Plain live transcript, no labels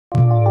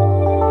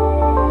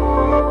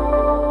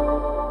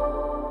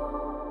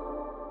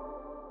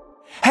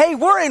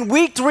We're in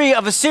week 3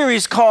 of a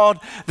series called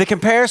The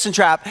Comparison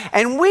Trap.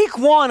 And week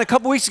 1, a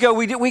couple weeks ago,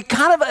 we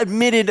kind of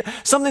admitted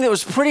something that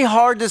was pretty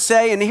hard to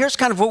say. And here's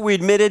kind of what we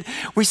admitted.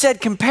 We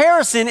said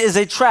comparison is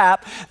a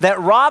trap that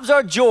robs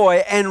our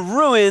joy and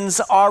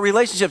ruins our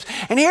relationships.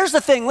 And here's the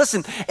thing.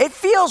 Listen, it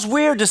feels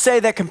weird to say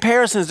that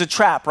comparison is a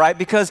trap, right?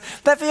 Because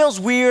that feels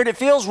weird. It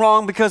feels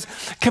wrong because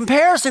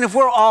comparison, if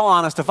we're all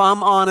honest, if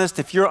I'm honest,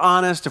 if you're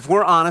honest, if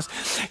we're honest,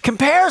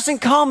 comparison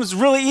comes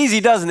really easy,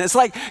 doesn't it? It's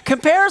like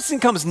comparison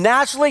comes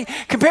naturally.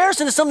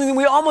 Comparison is something that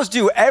we almost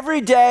do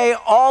every day,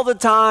 all the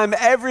time,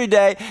 every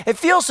day. It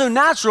feels so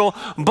natural,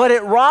 but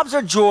it robs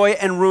our joy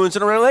and ruins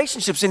our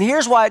relationships. And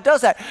here's why it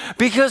does that.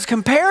 Because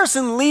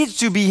comparison leads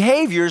to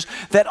behaviors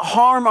that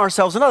harm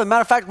ourselves and others.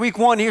 Matter of fact, week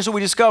 1, here's what we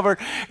discovered.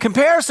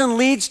 Comparison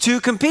leads to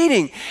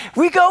competing.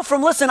 We go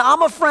from, listen,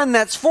 I'm a friend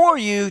that's for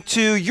you,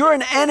 to you're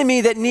an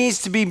enemy that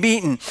needs to be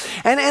beaten.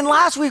 And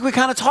last week we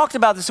kind of talked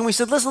about this and we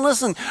said,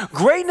 listen,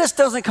 greatness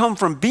doesn't come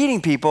from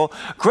beating people.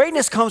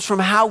 Greatness comes from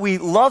how we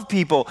love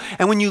people.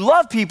 And when you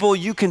love people,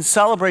 you can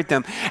celebrate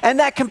them. And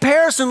that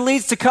comparison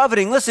leads to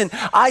coveting. Listen,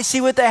 I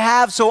see what they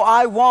have, so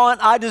I want,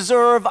 I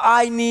deserve,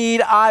 I need,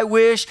 I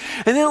wish.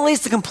 And then it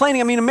leads to complaining.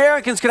 I mean,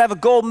 Americans could have a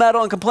gold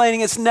medal and complaining,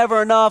 it's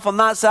never enough, I'm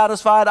not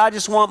satisfied, I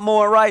just want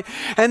more, right?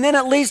 And then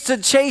it leads to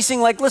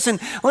chasing, like, listen,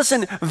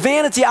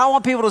 vanity. I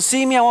want people to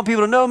see me, I want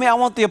people to know me, I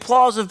want the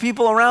applause of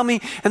people around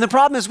me. And the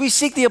problem is we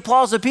seek the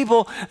applause of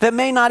people that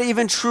may not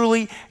even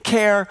truly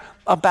care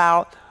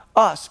about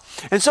us.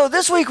 And so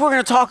this week we're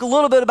going to talk a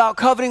little bit about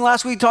coveting.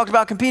 Last week we talked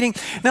about competing.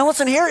 Now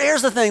listen,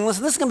 here's the thing.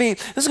 Listen, this is going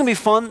to be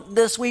fun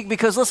this week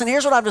because listen,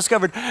 here's what I've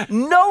discovered.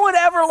 No one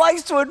ever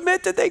likes to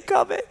admit that they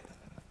covet.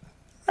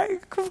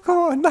 Right? Come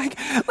on,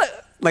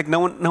 like no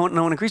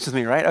one agrees with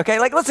me, right? Okay,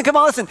 like listen, come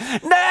on, listen.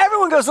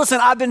 Everyone goes, listen,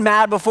 I've been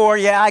mad before.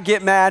 Yeah, I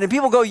get mad. And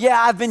people go, yeah,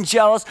 I've been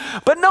jealous.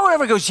 But no one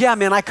ever goes, yeah,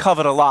 man, I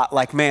covet a lot.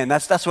 Like, man,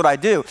 that's what I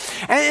do.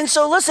 And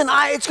so listen,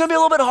 it's going to be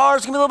a little bit hard.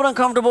 It's going to be a little bit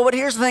uncomfortable. But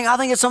here's the thing. I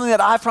think it's something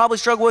that I've probably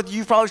struggled with.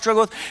 You've probably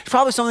struggled with. It's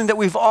probably something that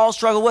we've all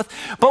struggled with.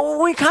 But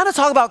when we kind of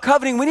talk about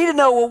coveting, we need to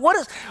know, well,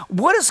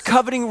 what does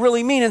coveting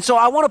really mean? And so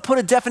I want to put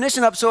a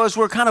definition up so as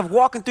we're kind of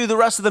walking through the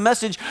rest of the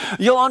message,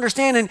 you'll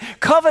understand. And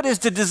covet is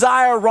to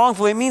desire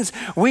wrongfully. It means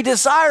we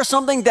desire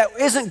something that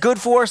isn't good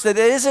for us, that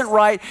isn't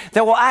right,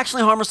 that will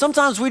actually harm us.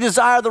 Sometimes we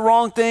desire the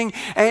wrong thing,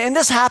 and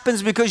this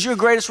happens because your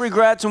greatest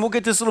regrets, and we'll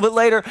get to this a little bit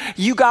later,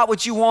 you got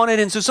what you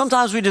wanted, and so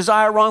sometimes we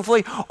desire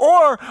wrongfully,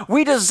 or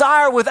we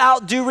desire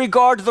without due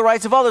regard to the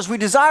rights of others. We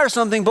desire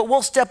something, but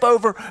we'll step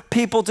over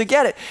people to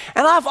get it.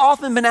 And I've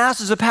often been asked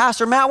as a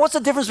pastor, Matt, what's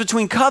the difference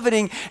between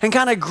coveting and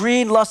kind of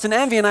greed, lust, and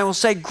envy? And I will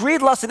say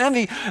greed, lust, and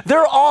envy,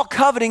 they're all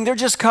coveting. They're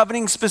just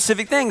coveting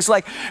specific things.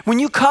 Like when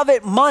you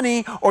covet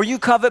money or you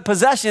covet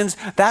possessions,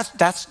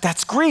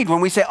 that's greed.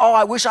 When we say, oh,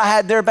 I wish I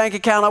had their bank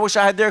account, I wish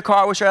I had their car,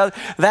 I wish I had,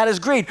 that is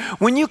greed.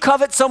 When you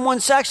covet someone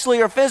sexually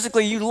or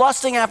physically, you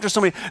lusting after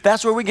somebody,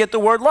 that's where we get the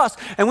word lust.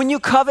 And when you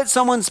covet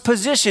someone's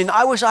position,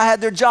 I wish I had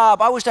their job,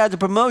 I wish I had the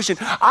promotion,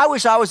 I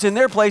wish I was in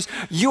their place,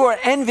 you are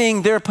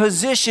envying their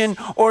position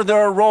or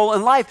their role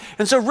in life.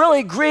 And so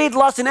really, greed,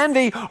 lust, and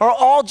envy are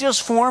all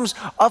just forms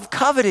of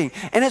coveting.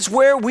 And it's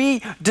where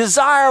we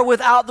desire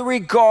without the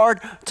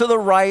regard to the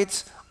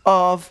rights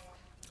of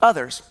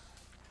others.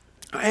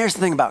 Here's the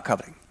thing about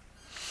coveting.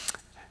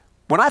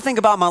 When I think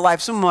about my life,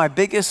 some of my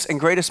biggest and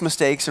greatest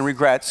mistakes and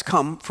regrets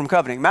come from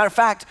coveting. Matter of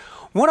fact,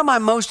 one of my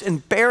most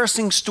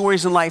embarrassing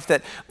stories in life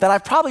that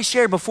I've probably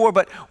shared before,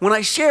 but when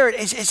I share it,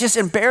 it's just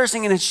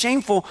embarrassing and it's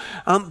shameful,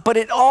 but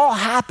it all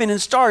happened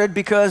and started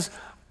because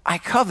I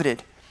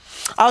coveted.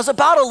 I was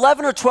about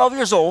 11 or 12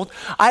 years old.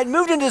 I had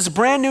moved into this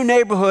brand new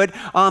neighborhood.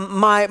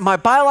 My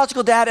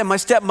biological dad and my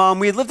stepmom,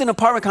 we had lived in an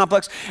apartment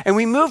complex, and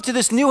we moved to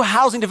this new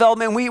housing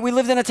development. We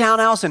lived in a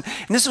townhouse, and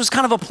this was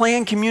kind of a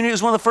planned community. It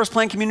was one of the first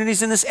planned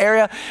communities in this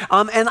area.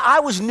 And I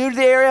was new to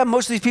the area.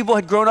 Most of these people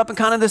had grown up in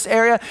kind of this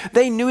area.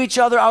 They knew each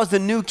other. I was the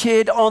new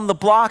kid on the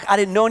block. I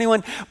didn't know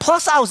anyone.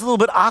 Plus, I was a little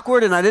bit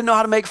awkward, and I didn't know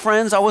how to make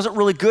friends. I wasn't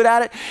really good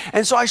at it.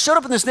 And so I showed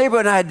up in this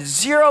neighborhood, and I had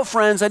zero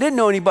friends. I didn't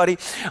know anybody.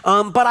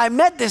 But I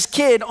met this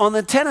kid on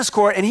the tennis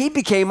court, and he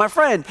became my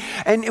friend.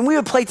 And we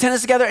would play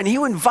tennis together, and he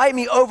would invite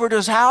me over to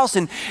his house,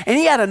 and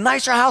he had a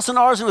nicer house than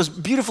ours, and it was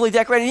beautifully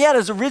decorated. He had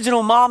his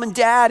original mom and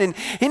dad, and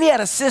he had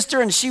a sister,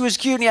 and she was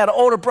cute, and he had an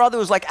older brother who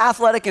was like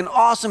athletic and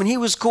awesome, and he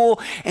was cool,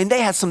 and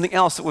they had something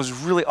else that was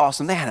really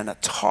awesome. They had an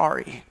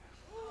Atari.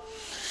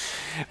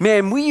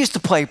 Man, we used to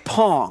play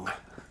Pong.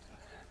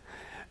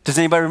 Does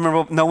anybody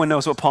remember? No one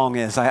knows what Pong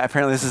is.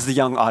 Apparently this is the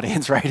young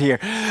audience right here.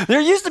 There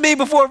used to be,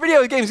 before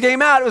video games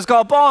came out, it was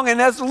called Pong, and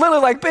that's literally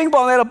like ping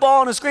pong. They had a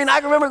ball on the screen.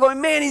 I can remember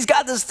going, man, he's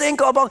got this thing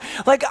called Pong.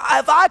 Like,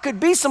 if I could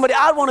be somebody,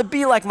 I'd want to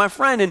be like my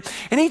friend.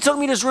 And he took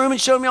me to his room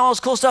and showed me all this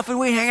cool stuff, and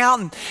we'd hang out.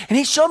 And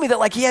he showed me that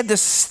like he had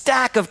this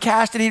stack of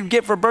cash that he'd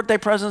get for birthday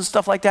presents and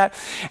stuff like that.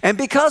 And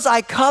because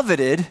I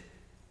coveted,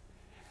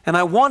 and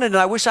I wanted, and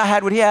I wish I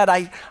had what he had,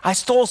 I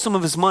stole some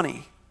of his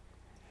money.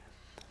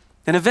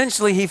 And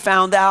eventually he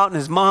found out, and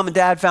his mom and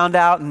dad found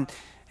out,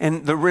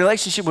 and the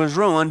relationship was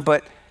ruined,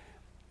 but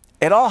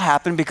it all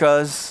happened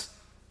because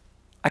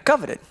I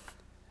coveted.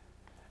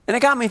 And it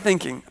got me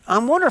thinking, I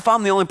wonder if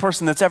I'm the only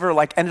person that's ever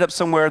like ended up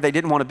somewhere they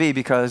didn't want to be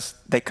because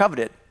they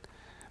coveted.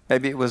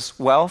 Maybe it was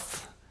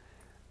wealth,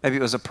 maybe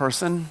it was a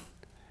person,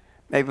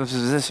 maybe it was a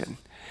position.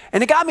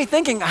 And it got me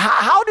thinking,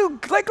 how do,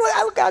 like,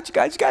 I look at you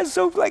guys are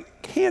so like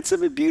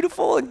handsome and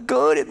beautiful and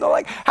good. And they're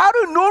like, how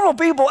do normal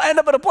people end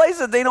up in a place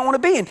that they don't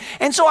want to be in?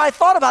 And so I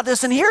thought about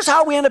this, and here's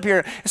how we end up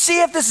here.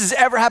 See if this has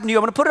ever happened to you.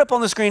 I'm going to put it up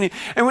on the screen.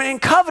 And in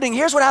coveting,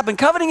 here's what happened.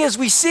 Coveting is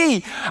we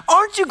see.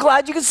 Aren't you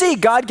glad you can see?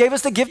 God gave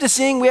us the gift of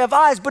seeing. We have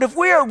eyes. But if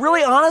we are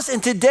really honest, in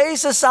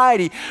today's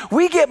society,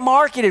 we get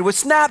marketed with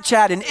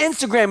Snapchat and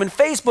Instagram and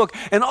Facebook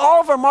and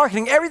all of our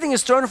marketing. Everything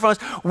is thrown in front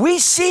of us. We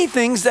see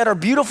things that are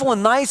beautiful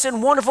and nice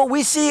and wonderful.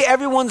 We see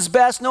everyone's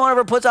best. No one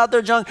ever puts out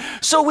their junk.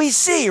 So we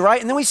see,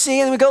 right? And then we see,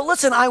 and then we go,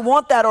 listen, I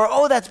want that, or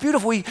oh, that's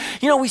beautiful. We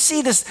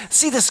see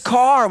this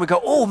car, and we go,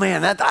 oh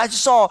man, I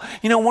just saw,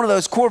 one of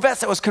those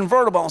Corvettes that was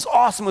convertible. It was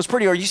awesome. It was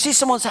pretty. Or you see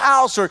someone's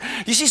house, or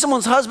you see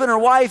someone's husband or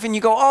wife, and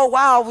you go, oh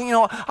wow,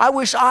 I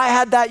wish I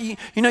had that.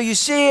 You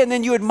see, and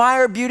then you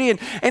admire beauty, and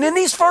in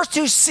these first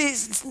two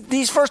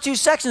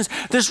sections,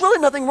 there's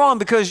really nothing wrong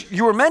because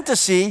you were meant to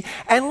see.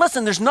 And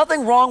listen, there's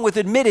nothing wrong with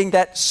admitting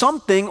that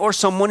something or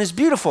someone is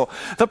beautiful.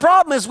 The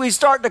problem is we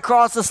start to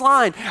cross this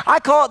line. I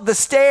call it the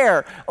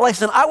stare.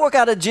 Listen, I work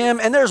out at a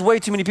gym, and there's way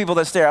too many people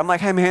that stare. I'm like,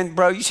 hey man,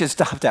 bro, you should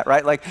stop that,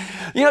 right? Like,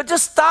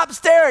 just stop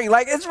staring.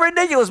 Like, it's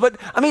ridiculous. But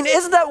I mean,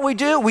 isn't that what we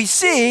do? We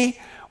see,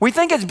 we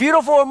think it's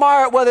beautiful or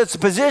admire it, whether it's a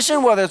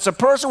position, whether it's a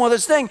person, whether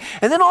it's a thing.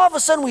 And then all of a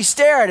sudden we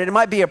stare at it. It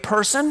might be a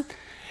person.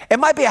 It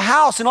might be a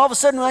house, and all of a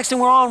sudden the next thing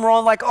we're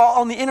on like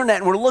on the internet,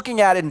 and we're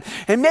looking at it.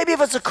 And maybe if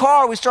it's a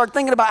car, we start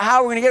thinking about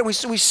how we're going to get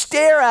it. We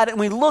stare at it, and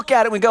we look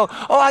at it, and we go,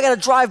 oh, I got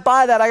to drive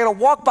by that. I got to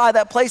walk by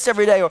that place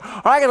every day, or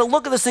I got to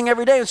look at this thing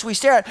every day. And so we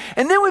stare at it.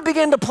 And then we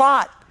begin to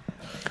plot.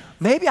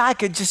 Maybe I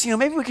could just,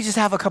 maybe we could just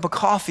have a cup of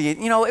coffee.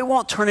 It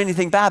won't turn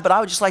anything bad, but I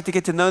would just like to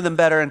get to know them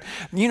better. And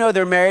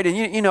they're married,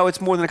 and it's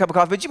more than a cup of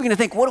coffee. But you begin to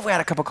think, what if we had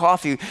a cup of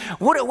coffee?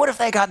 What if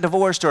they got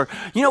divorced? Or,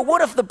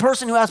 what if the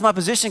person who has my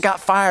position got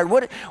fired?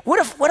 What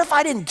if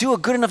I didn't do a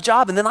good enough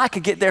job and then I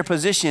could get their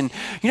position?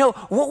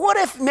 What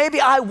if maybe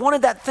I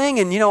wanted that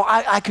thing and,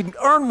 I could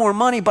earn more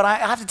money, but I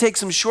have to take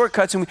some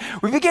shortcuts. And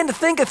we begin to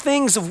think of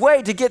things of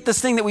way to get this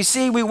thing that we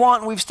see, we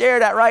want, and we've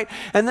stared at, right?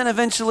 And then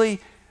eventually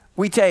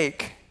we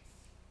take.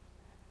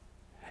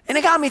 And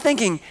it got me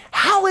thinking,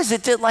 how is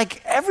it that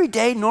like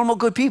everyday normal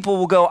good people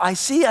will go, I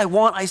see, I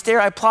want, I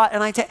stare, I plot,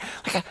 and I take.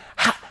 Like,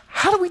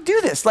 how do we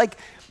do this? Like,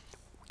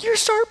 you're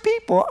smart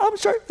people. I'm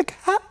sorry. Like,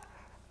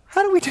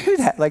 how do we do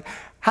that? Like,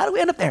 how do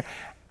we end up there?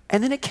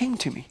 And then it came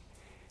to me.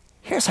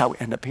 Here's how we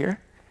end up here.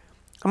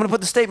 I'm going to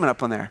put the statement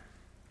up on there.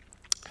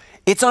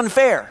 It's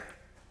unfair.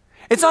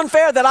 It's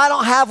unfair that I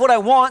don't have what I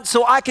want,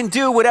 so I can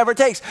do whatever it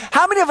takes.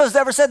 How many of us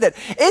ever said that?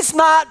 It's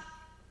not.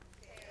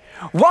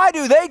 Why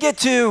do they get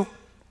to?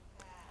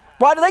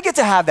 Why do they get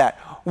to have that?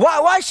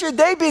 Why should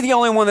they be the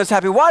only one that's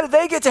happy? Why do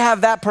they get to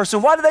have that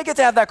person? Why do they get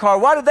to have that car?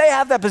 Why do they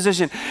have that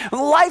position?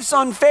 Life's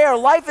unfair.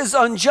 Life is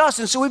unjust.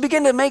 And so we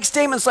begin to make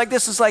statements like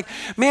this. It's like,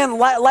 man,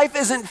 life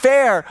isn't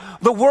fair.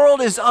 The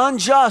world is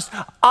unjust.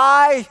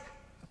 I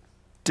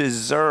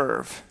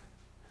deserve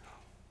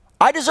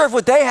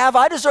what they have.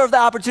 I deserve the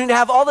opportunity to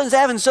have all things they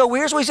have. And so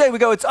here's what we say. We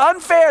go, it's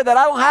unfair that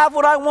I don't have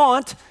what I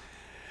want,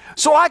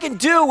 so I can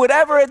do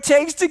whatever it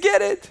takes to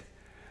get it.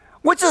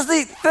 Which is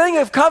the thing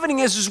of coveting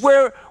is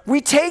where we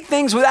take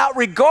things without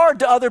regard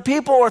to other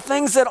people or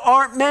things that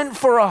aren't meant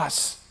for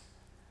us.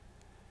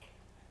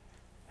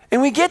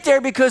 And we get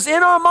there because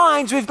in our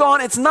minds we've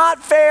gone, it's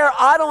not fair,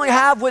 I don't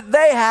have what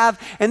they have,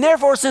 and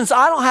therefore since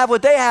I don't have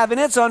what they have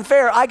and it's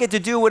unfair, I get to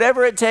do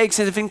whatever it takes,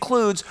 and if it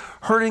includes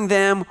hurting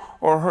them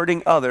or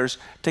hurting others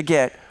to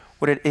get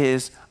what it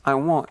is I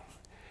want.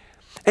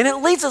 And it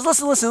leads us,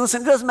 listen,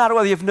 it doesn't matter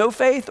whether you have no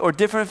faith or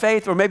different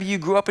faith, or maybe you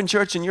grew up in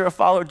church and you're a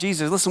follower of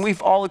Jesus. Listen, we've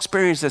all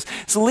experienced this.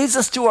 So it leads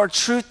us to our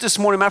truth this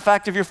morning. Matter of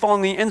fact, if you're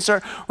following the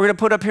insert, we're going to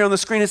put up here on the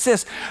screen, it's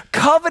this.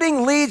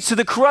 Coveting leads to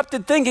the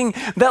corrupted thinking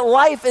that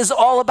life is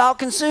all about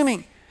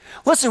consuming.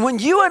 Listen, when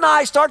you and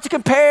I start to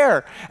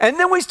compare, and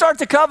then we start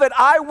to covet,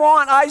 I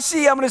want, I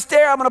see, I'm going to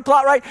stare, I'm going to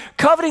plot, right?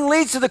 Coveting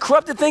leads to the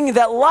corrupted thinking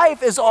that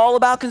life is all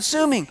about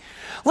consuming.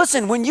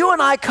 Listen, when you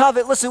and I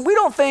covet, listen, we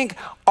don't think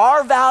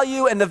our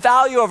value and the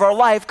value of our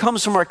life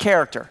comes from our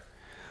character.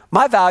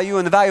 My value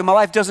and the value of my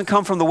life doesn't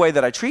come from the way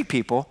that I treat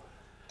people.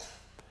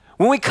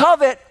 When we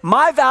covet,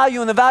 my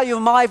value and the value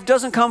of my life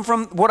doesn't come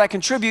from what I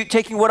contribute,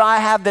 taking what I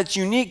have that's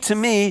unique to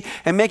me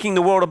and making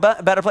the world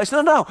a better place.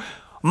 No.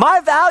 My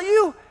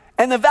value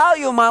and the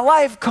value of my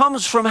life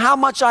comes from how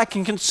much I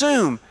can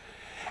consume.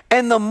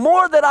 And the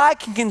more that I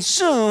can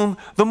consume,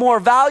 the more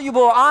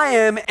valuable I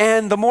am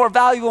and the more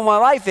valuable my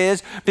life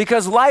is,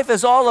 because life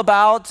is all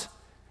about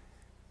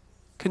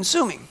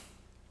consuming.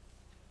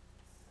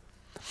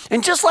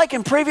 And just like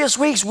in previous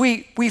weeks,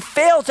 we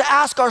failed to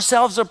ask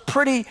ourselves a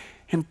pretty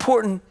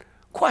important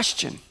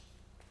question.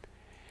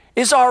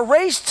 Is our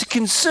race to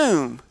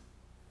consume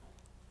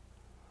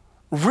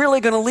really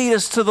going to lead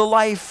us to the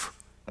life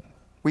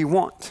we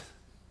want?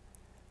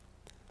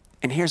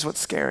 And here's what's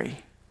scary.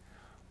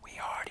 We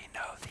already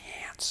know the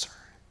answer.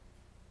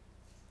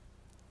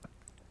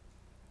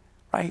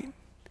 right? I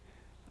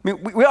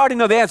mean, we already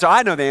know the answer.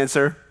 I know the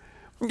answer.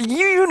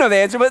 You know the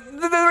answer, but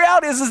the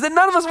reality is that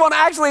none of us want to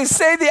actually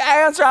say the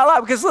answer out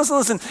loud because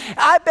listen,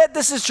 I bet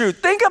this is true.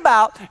 Think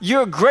about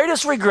your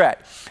greatest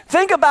regret.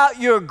 Think about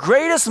your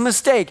greatest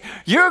mistake.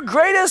 Your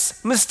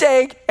greatest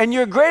mistake and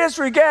your greatest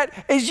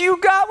regret is you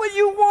got what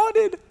you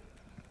wanted.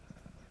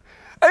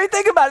 I mean,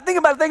 think about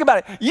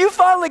it. You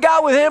finally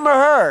got with him or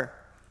her.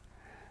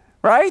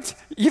 Right?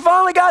 You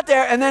finally got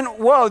there and then,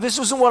 whoa, this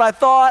wasn't what I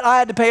thought. I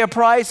had to pay a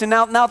price and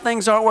now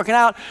things aren't working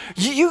out.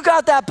 You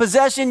got that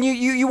possession.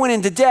 You went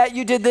into debt.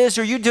 You did this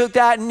or you took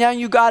that and now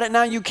you got it.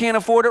 Now you can't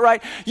afford it,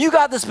 right? You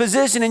got this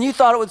position and you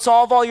thought it would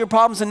solve all your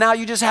problems and now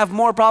you just have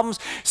more problems.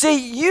 See,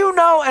 you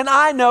know and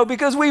I know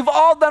because we've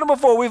all done it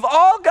before. We've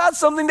all got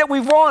something that we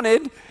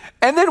wanted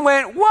and then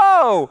went,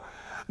 whoa,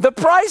 the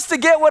price to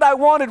get what I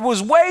wanted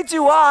was way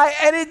too high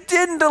and it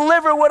didn't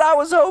deliver what I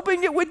was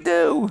hoping it would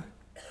do.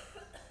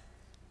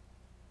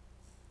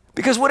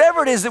 Because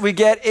whatever it is that we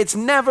get, it's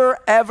never,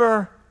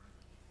 ever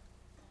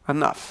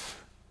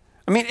enough.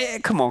 I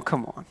mean, come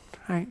on,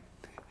 right?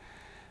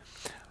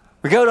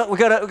 We go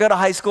to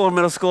high school or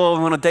middle school.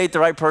 We want to date the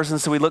right person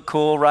so we look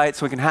cool, right?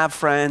 So we can have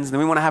friends. And then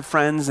we want to have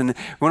friends and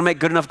we want to make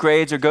good enough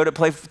grades or go to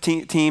play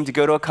team to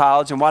go to a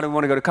college. And why do we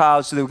want to go to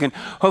college? So that we can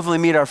hopefully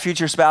meet our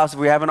future spouse if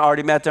we haven't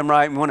already met them,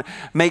 right? We want to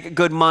make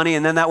good money.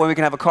 And then that way we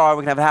can have a car,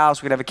 we can have a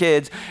house, we can have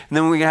kids. And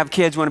then when we can have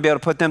kids, we want to be able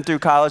to put them through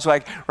college,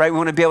 like, right? We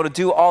want to be able to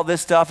do all this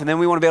stuff. And then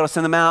we want to be able to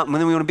send them out. And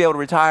then we want to be able to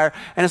retire.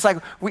 And it's like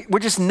we're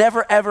just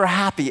never, ever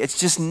happy. It's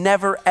just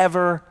never,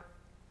 ever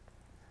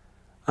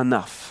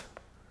enough.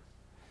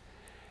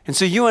 And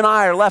so you and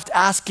I are left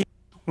asking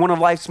one of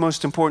life's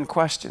most important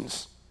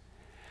questions.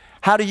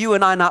 How do you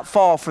and I not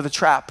fall for the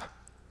trap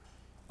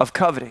of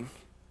coveting,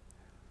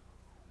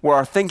 where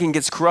our thinking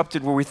gets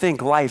corrupted, where we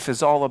think life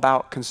is all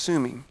about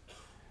consuming?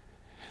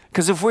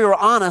 Because if we were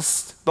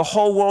honest, the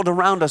whole world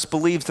around us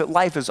believes that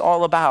life is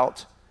all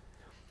about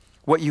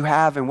what you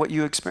have and what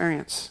you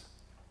experience.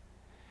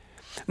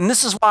 And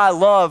this is why I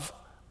love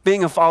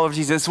being a follower of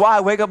Jesus. It's why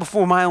I wake up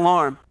before my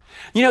alarm.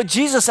 You know,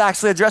 Jesus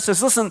actually addressed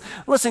this.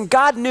 Listen,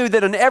 God knew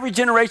that in every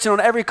generation, on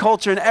every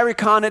culture, in every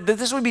continent, that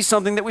this would be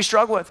something that we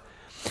struggle with.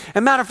 As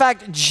a matter of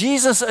fact,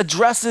 Jesus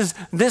addresses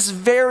this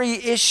very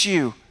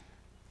issue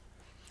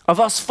of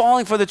us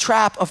falling for the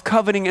trap of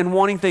coveting and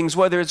wanting things,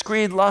 whether it's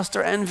greed, lust,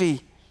 or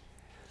envy.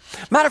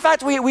 Matter of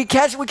fact, we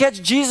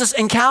catch Jesus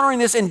encountering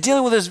this and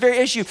dealing with this very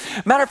issue.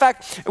 Matter of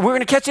fact, we're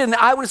going to catch it in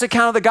the eyewitness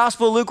account of the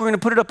Gospel of Luke. We're going to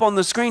put it up on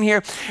the screen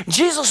here.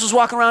 Jesus was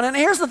walking around, and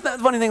here's the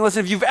funny thing.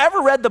 Listen, if you've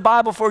ever read the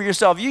Bible for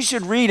yourself, you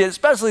should read it,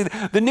 especially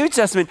the New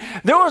Testament.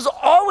 There was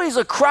always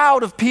a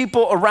crowd of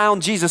people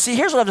around Jesus. See,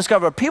 here's what I've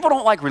discovered. People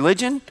don't like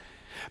religion.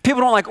 People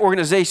don't like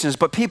organizations,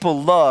 but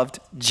people loved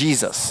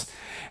Jesus.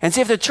 And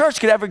see, if the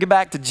church could ever get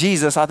back to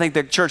Jesus, I think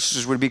the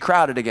churches would be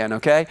crowded again,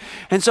 okay?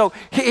 And so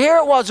here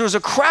it was. There was a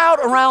crowd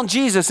around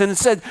Jesus, and it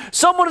said,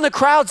 someone in the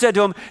crowd said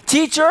to him,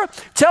 "Teacher,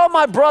 tell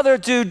my brother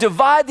to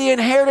divide the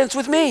inheritance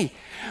with me."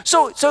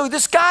 So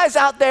this guy's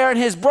out there, and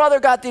his brother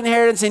got the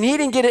inheritance, and he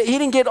didn't get it. He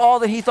didn't get all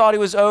that he thought he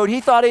was owed.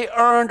 He thought he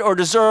earned or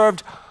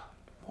deserved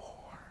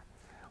more.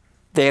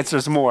 The answer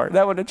is more.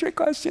 That wasn't a trick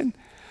question.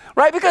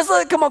 Right? Because,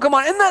 come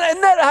on. Isn't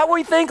that how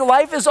we think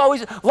life is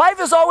always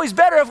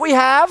better if we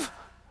have?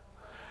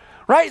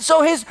 Right?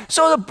 So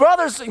the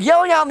brother's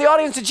yelling out in the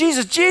audience to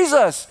Jesus,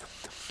 "Jesus,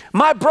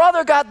 my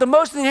brother got the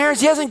most of the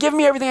inheritance. He hasn't given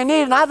me everything I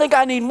need, and I think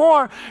I need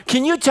more.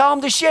 Can you tell him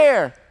to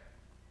share?"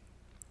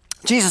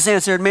 Jesus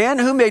answered, "Man,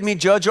 who made me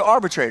judge or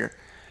arbitrator?"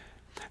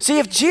 See,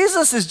 if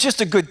Jesus is just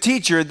a good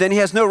teacher, then he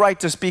has no right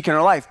to speak in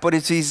our life. But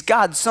if he's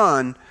God's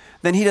son,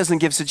 then he doesn't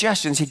give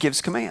suggestions, he gives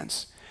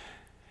commands.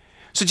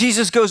 So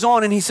Jesus goes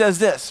on and he says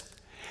this.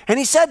 And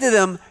he said to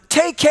them,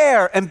 "Take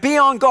care and be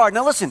on guard."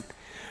 Now listen.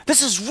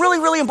 This is really,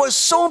 really important. It's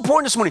so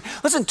important this morning.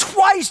 Listen,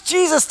 twice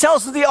Jesus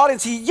tells the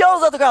audience, he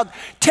yells at the crowd,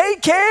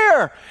 "Take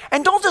care."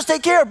 And don't just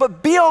take care,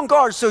 but be on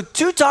guard. So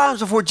 2 times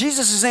before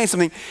Jesus is saying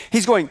something,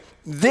 he's going,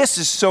 this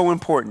is so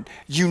important.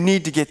 You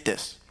need to get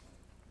this.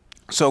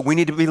 So we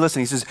need to be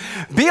listening. He says,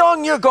 "Be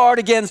on your guard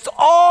against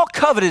all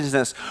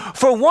covetousness,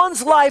 for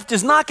one's life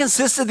does not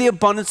consist of the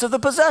abundance of the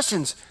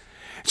possessions."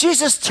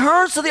 Jesus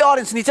turns to the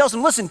audience and he tells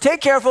them, listen,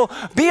 take careful,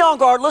 be on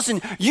guard.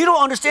 Listen, you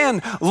don't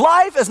understand.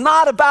 Life is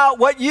not about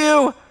what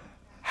you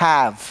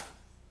have.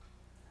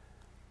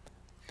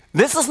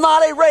 This is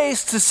not a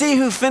race to see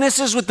who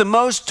finishes with the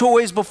most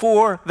toys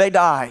before they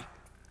die.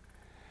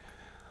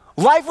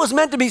 Life was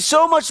meant to be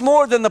so much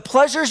more than the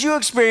pleasures you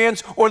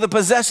experience or the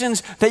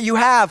possessions that you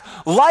have.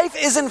 Life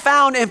isn't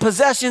found in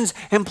possessions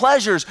and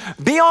pleasures.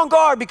 Be on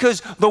guard,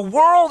 because the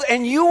world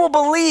and you will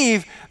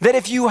believe that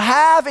if you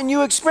have and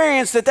you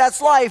experience that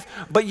that's life,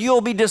 but you'll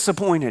be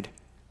disappointed.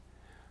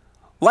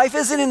 Life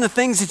isn't in the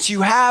things that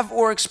you have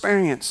or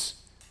experience.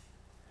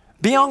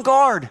 Be on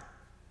guard.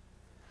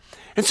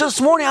 And so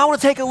this morning, I want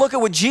to take a look at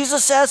what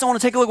Jesus says. I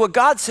want to take a look at what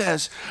God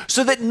says,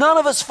 so that none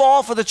of us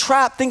fall for the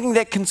trap thinking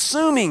that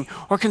consuming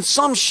or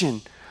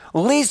consumption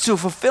leads to a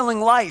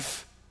fulfilling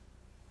life.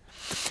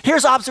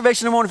 Here's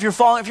observation number one.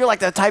 If you're like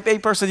that type A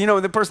person,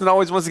 the person that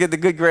always wants to get the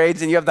good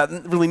grades and you have that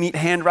really neat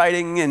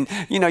handwriting and,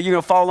 you're going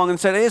to follow along and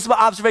say, this is about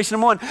observation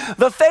number one.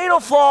 The fatal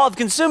flaw of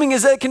consuming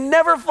is that it can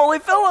never fully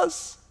fill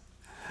us.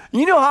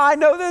 You know how I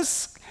know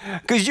this?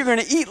 Because you're going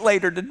to eat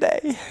later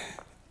today.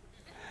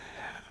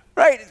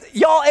 Right?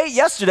 Y'all ate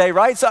yesterday,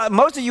 right? So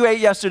most of you ate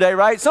yesterday,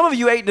 right? Some of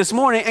you ate this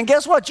morning, and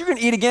guess what? You're going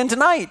to eat again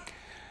tonight.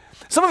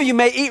 Some of you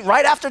may eat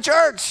right after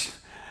church,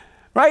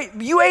 right?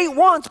 You ate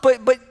once, but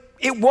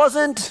it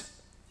wasn't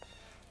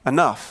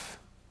enough.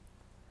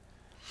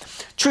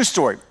 True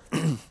story.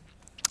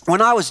 When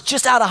I was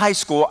just out of high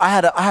school, I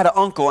had an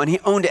uncle, and he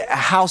owned a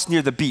house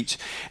near the beach.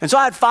 And so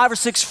I had 5 or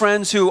 6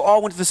 friends who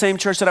all went to the same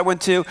church that I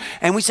went to.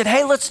 And we said,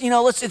 hey, it's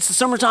the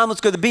summertime, let's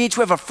go to the beach.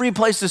 We have a free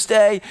place to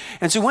stay.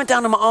 And so we went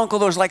down to my uncle.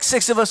 There was like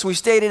 6 of us. We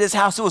stayed at his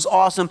house. It was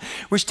awesome.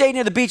 We stayed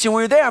near the beach, and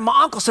we were there. And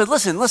my uncle said,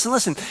 listen.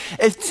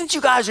 Since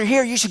you guys are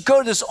here, you should go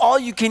to this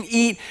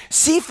all-you-can-eat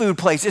seafood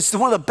place. It's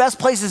one of the best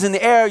places in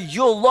the area.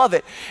 You'll love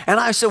it. And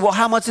I said, well,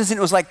 how much is it?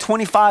 It was like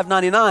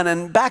 $25.99.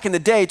 And back in the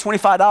day,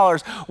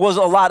 $25 was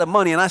a lot of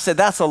money. And I said,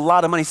 that's a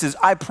lot of money. He says,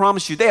 I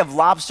promise you, they have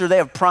lobster, they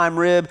have prime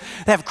rib,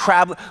 they have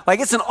crab. Like,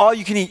 it's an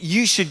all-you-can-eat.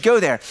 You should go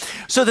there.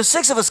 So the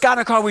 6 of us got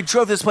in a car, we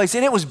drove to this place,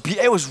 and it was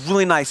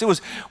really nice.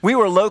 We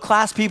were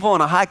low-class people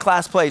in a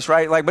high-class place,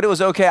 right? But it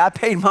was okay. I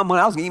paid my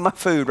money. I was going to eat my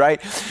food,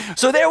 right?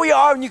 So there we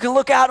are, and you can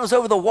look out. It was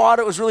over the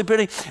water. It was really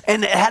pretty.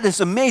 And it had this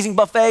amazing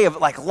buffet of,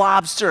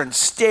 lobster and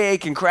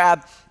steak and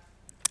crab.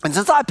 And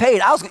since I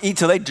paid, I was going to eat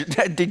till they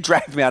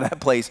dragged me out of that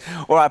place,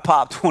 or I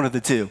popped one of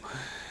the two.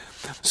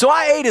 So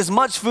I ate as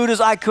much food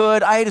as I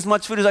could.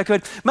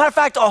 Matter of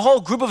fact, a whole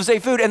group of us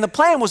ate food, and the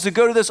plan was to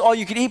go to this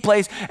all-you-can-eat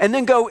place and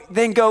then go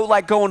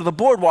onto the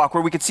boardwalk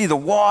where we could see the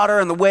water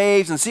and the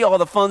waves and see all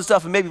the fun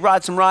stuff and maybe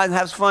ride some rides and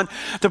have some fun.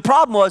 The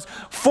problem was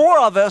 4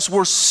 of us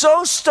were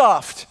so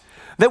stuffed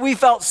that we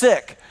felt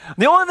sick.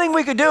 The only thing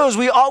we could do is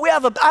I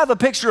have a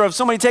picture of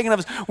somebody taking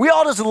us. We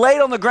all just laid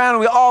on the ground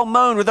and we all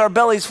moaned with our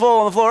bellies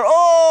full on the floor.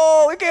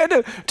 Oh, we can't do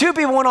it. 2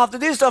 people went off to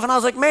do stuff, and I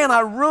was like, man, I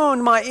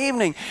ruined my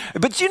evening.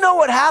 But you know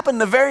what happened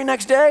the very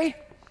next day?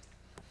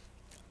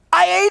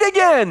 I ate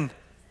again.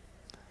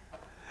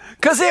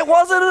 Because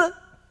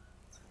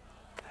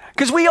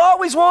we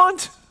always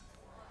want.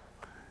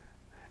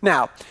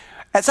 Now,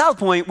 at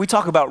SouthPoint, we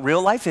talk about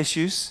real life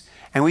issues.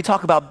 And we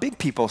talk about big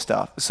people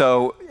stuff.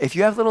 So if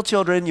you have little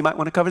children, you might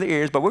want to cover their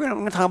ears, but we're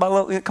going to talk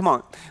about come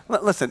on.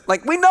 Listen,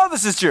 we know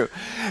this is true.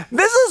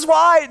 This is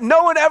why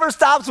no one ever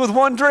stops with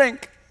one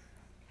drink.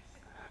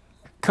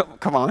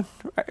 Come on.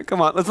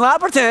 Let's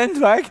not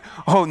pretend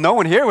oh, no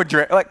one here would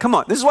drink. Come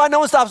on. This is why no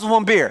one stops with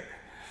one beer.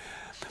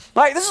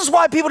 This is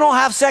why people don't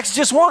have sex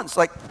just once.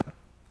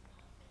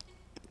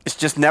 It's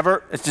just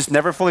never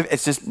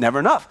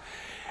enough.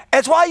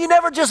 It's why you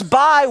never just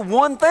buy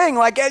one thing.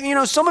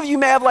 Some of you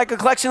may have a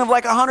collection of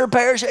 100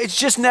 pairs. It's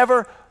just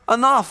never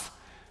enough.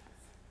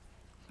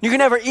 You can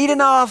never eat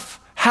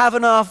enough, have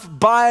enough,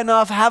 buy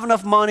enough, have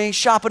enough money,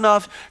 shop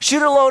enough,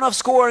 shoot a low enough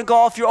score in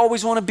golf. You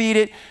always want to beat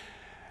it.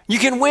 You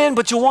can win,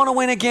 but you want to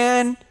win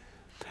again.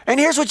 And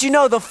here's what you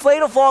know. The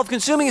fatal flaw of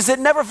consuming is it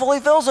never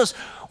fully fills us.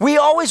 We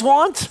always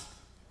want.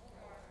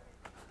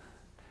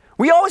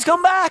 We always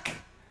come back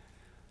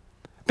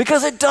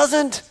because it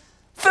doesn't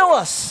fill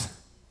us.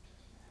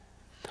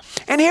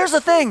 And here's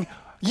the thing,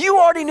 you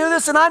already knew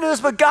this and I knew this,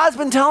 but God's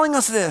been telling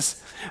us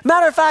this.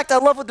 Matter of fact, I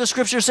love what the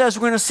scripture says.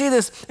 We're going to see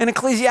this in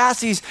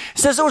Ecclesiastes. It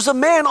says there was a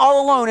man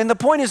all alone, and the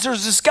point is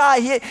there's this guy,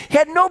 he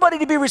had nobody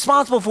to be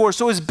responsible for,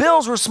 so his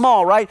bills were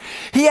small, right?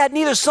 He had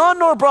neither son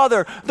nor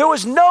brother. There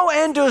was no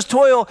end to his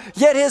toil,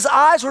 yet his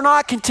eyes were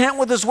not content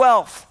with his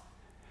wealth.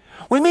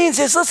 What it means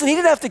is, listen, he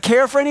didn't have to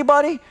care for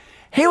anybody.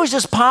 He was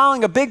just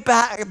piling a big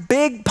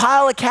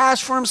pile of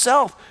cash for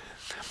himself,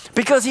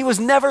 because he was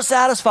never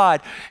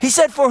satisfied. He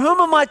said, for whom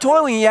am I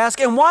toiling, he asked,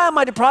 and why am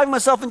I depriving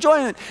myself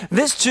enjoyment?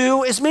 This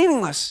too is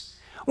meaningless.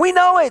 We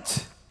know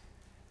it.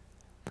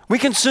 We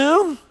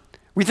consume,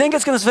 we think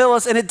it's going to fill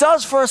us, and it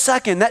does for a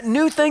second. That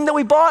new thing that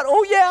we bought,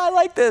 oh yeah, I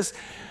like this.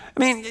 I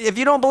mean, if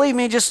you don't believe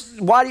me,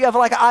 just why do you have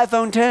an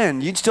iPhone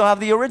 10? You'd still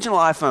have the original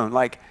iPhone,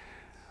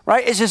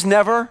 right? It's just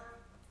never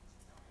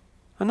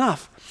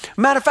enough.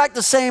 Matter of fact,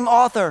 the same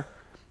author,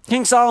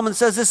 King Solomon,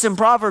 says this in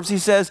Proverbs. He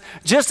says,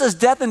 just as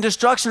death and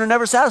destruction are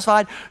never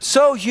satisfied,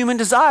 so human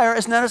desire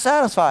is never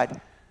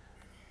satisfied.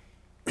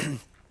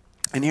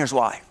 And here's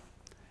why.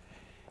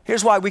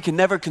 Here's why we can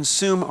never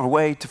consume our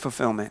way to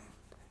fulfillment.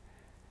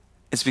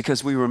 It's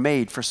because we were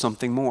made for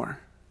something more.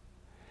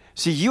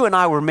 See, you and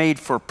I were made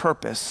for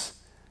purpose,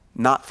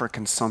 not for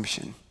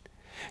consumption.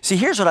 See,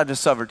 here's what I've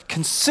discovered.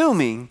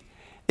 Consuming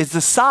is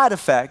the side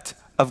effect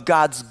of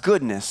God's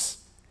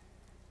goodness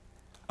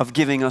of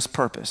giving us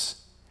purpose.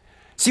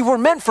 See, we're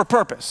meant for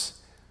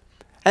purpose.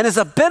 And as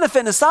a benefit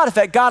and a side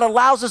effect, God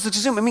allows us to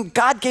consume. I mean,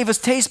 God gave us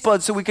taste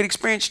buds so we could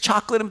experience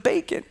chocolate and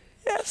bacon.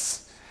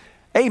 Yes.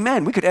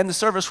 Amen. We could end the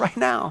service right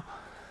now.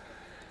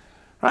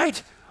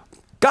 Right?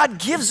 God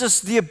gives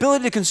us the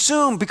ability to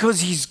consume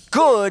because he's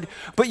good,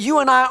 but you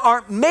and I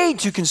aren't made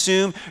to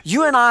consume.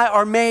 You and I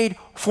are made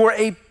for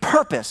a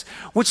purpose,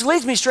 which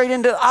leads me straight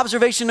into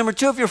observation number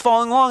 2 if you're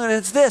following along, and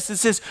it's this. It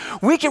says,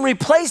 we can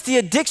replace the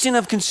addiction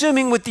of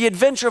consuming with the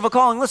adventure of a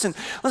calling. Listen,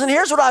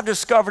 here's what I've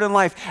discovered in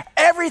life.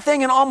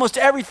 Everything and almost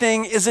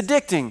everything is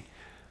addicting.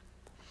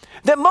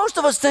 That most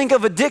of us think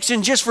of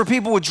addiction just for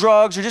people with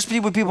drugs or just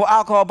people with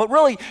alcohol, but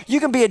really you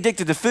can be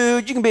addicted to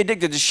food, you can be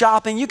addicted to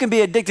shopping, you can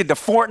be addicted to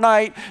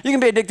Fortnite, you can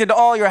be addicted to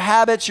all your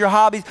habits, your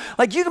hobbies.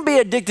 Like you can be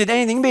addicted to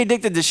anything, you can be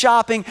addicted to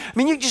shopping. I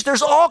mean,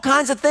 there's all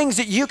kinds of things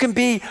that you can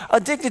be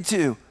addicted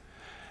to.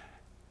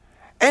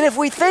 And if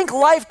we think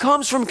life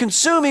comes from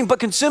consuming, but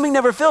consuming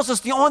never fills us,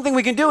 the only thing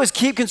we can do is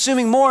keep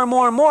consuming more and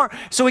more and more.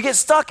 So we get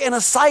stuck in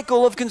a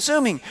cycle of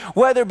consuming,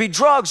 whether it be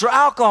drugs or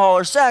alcohol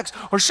or sex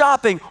or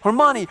shopping or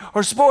money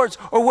or sports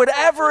or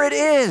whatever it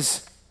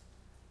is.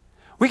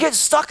 We get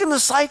stuck in the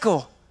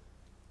cycle.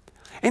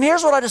 And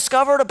here's what I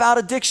discovered about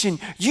addiction.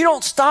 You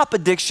don't stop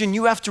addiction,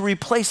 you have to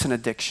replace an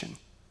addiction.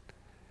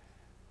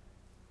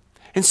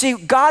 And see,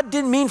 God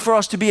didn't mean for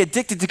us to be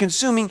addicted to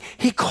consuming.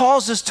 He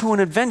calls us to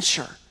an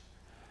adventure.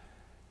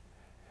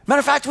 Matter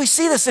of fact, we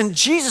see this in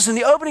Jesus in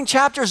the opening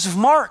chapters of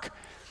Mark.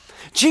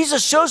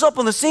 Jesus shows up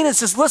on the scene and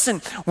says,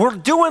 listen, we're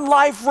doing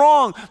life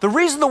wrong. The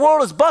reason the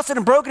world is busted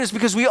and broken is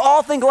because we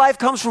all think life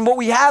comes from what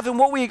we have and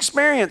what we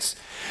experience.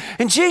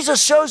 And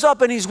Jesus shows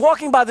up and he's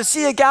walking by the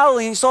Sea of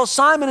Galilee and he saw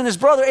Simon and his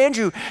brother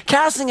Andrew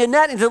casting a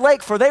net into the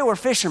lake, for they were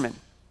fishermen.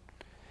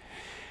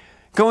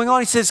 Going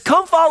on, he says,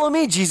 come follow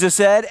me, Jesus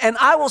said, and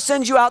I will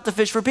send you out to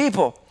fish for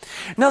people.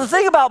 Now, the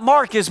thing about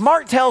Mark is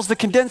Mark tells the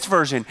condensed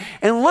version,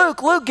 and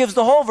Luke gives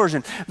the whole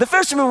version. The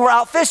fishermen were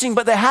out fishing,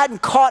 but they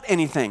hadn't caught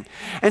anything.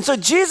 And so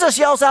Jesus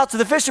yells out to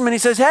the fishermen, he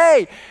says,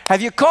 hey,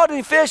 have you caught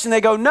any fish? And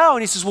they go, no.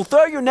 And he says, well,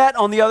 throw your net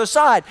on the other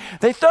side.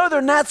 They throw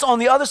their nets on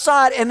the other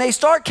side, and they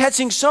start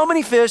catching so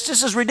many fish,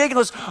 this is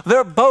ridiculous,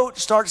 their boat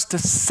starts to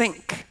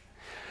sink.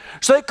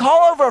 So they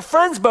call over a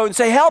friend's boat and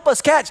say, help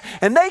us catch.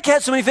 And they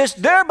catch so many fish,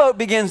 their boat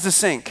begins to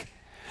sink.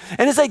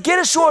 And as they get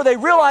ashore, they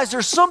realize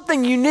there's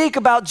something unique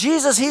about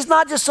Jesus. He's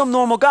not just some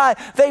normal guy.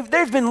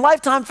 They've been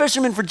lifetime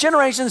fishermen for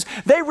generations.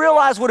 They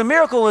realize what a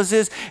miracle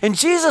is. And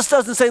Jesus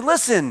doesn't say,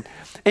 listen,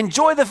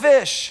 enjoy the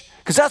fish,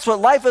 because that's what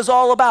life is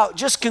all about.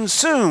 Just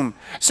consume.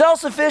 Sell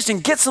some fish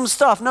and get some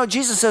stuff. No,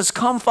 Jesus says,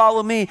 come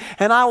follow me,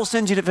 and I will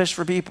send you to fish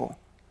for people.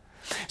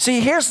 See,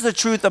 here's the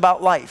truth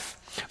about life.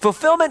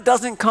 Fulfillment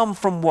doesn't come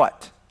from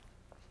what?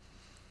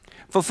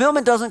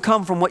 Fulfillment doesn't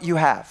come from what you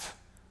have.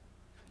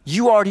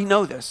 You already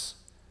know this.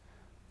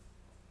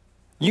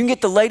 You can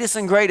get the latest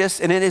and greatest,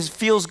 and it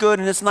feels good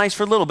and it's nice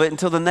for a little bit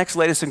until the next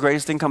latest and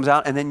greatest thing comes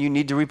out, and then you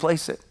need to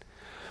replace it.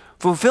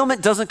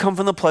 Fulfillment doesn't come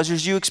from the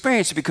pleasures you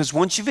experience, because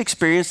once you've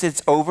experienced it,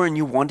 it's over and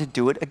you want to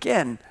do it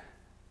again.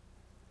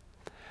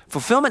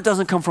 Fulfillment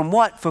doesn't come from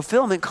what?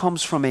 Fulfillment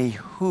comes from a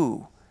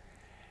who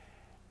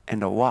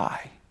and a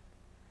why.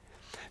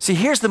 See,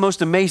 here's the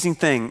most amazing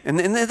thing, and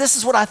this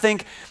is what I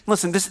think.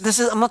 Listen, this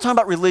is, I'm not talking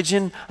about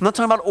religion. I'm not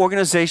talking about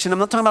organization. I'm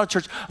not talking about a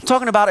church. I'm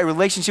talking about a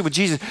relationship with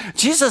Jesus.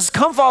 Jesus says,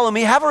 come follow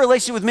me, have a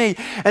relationship with me.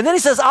 And then he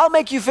says, I'll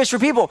make you fish for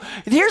people.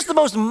 And here's the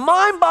most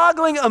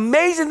mind-boggling,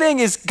 amazing thing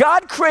is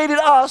God created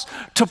us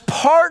to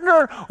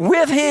partner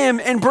with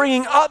him in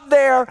bringing up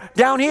there,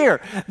 down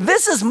here.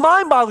 This is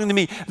mind-boggling to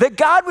me, that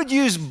God would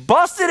use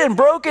busted and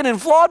broken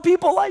and flawed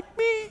people like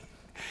me.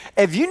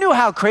 If you knew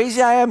how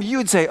crazy I am, you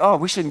would say, oh,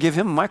 we shouldn't give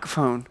him a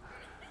microphone.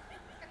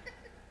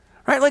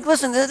 Right? Like,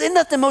 listen, isn't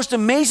that the most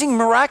amazing,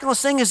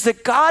 miraculous thing is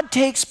that God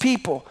takes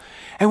people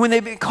and when they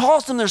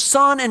calls them their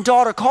son and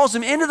daughter, calls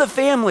them into the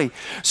family.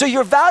 So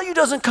your value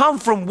doesn't come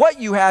from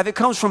what you have, it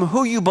comes from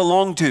who you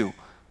belong to.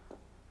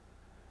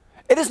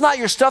 It is not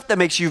your stuff that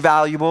makes you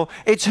valuable.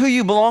 It's who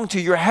you belong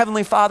to. Your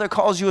heavenly Father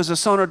calls you as a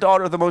son or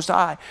daughter of the Most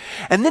High.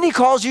 And then he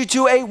calls you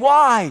to a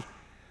why.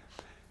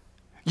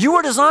 You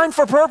were designed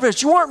for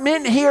purpose. You weren't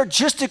meant here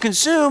just to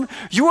consume.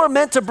 You were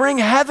meant to bring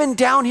heaven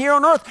down here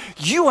on earth.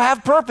 You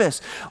have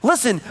purpose.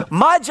 Listen,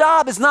 my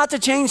job is not to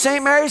change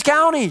St. Mary's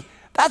County.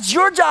 That's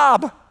your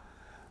job.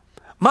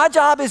 My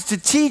job is to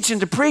teach and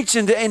to preach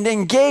and to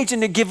engage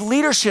and to give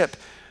leadership.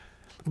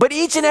 But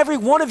each and every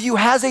one of you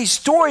has a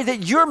story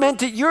that you're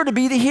to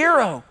be the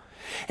hero.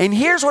 And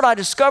here's what I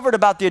discovered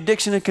about the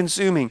addiction of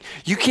consuming.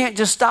 You can't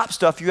just stop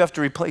stuff, you have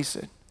to replace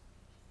it.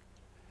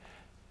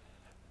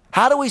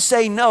 How do we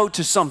say no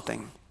to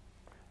something?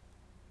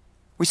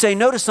 We say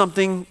no to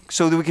something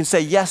so that we can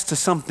say yes to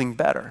something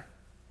better.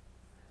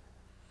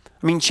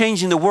 I mean,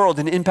 changing the world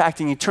and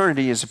impacting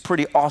eternity is a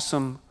pretty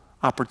awesome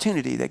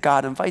opportunity that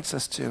God invites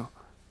us to.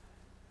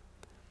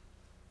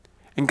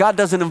 And God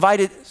doesn't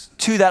invite us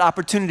to that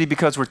opportunity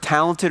because we're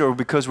talented or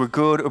because we're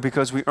good or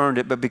because we earned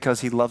it, but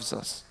because he loves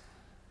us.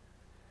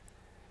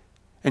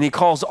 And he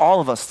calls all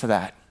of us to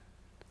that.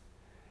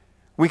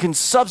 We can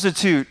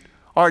substitute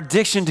our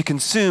addiction to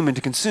consume and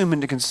to consume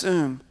and to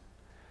consume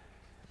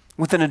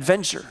with an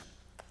adventure.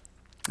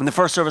 In the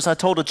first service, I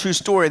told a true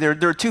story. There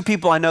are two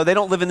people I know. They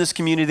don't live in this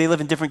community. They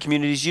live in different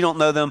communities. You don't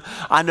know them.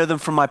 I know them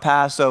from my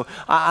past, so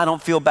I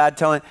don't feel bad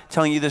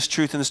telling you this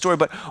truth in the story.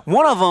 But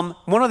one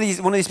of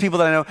these people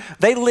that I know,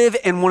 they live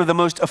in one of the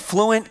most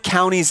affluent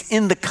counties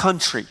in the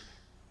country.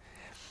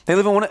 They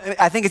live in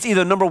I think it's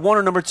either number 1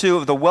 or number 2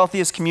 of the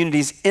wealthiest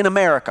communities in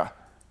America.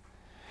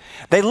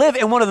 They live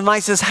in one of the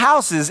nicest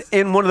houses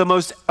in one of the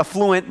most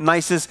affluent,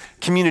 nicest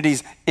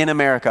communities in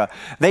America.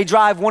 They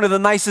drive one of the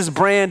nicest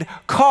brand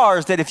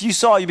cars that if you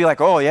saw, you'd be like,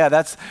 oh yeah,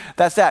 that's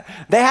that.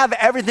 They have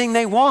everything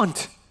they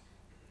want.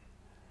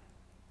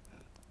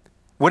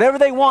 Whatever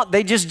they want,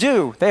 they just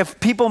do. They have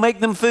people make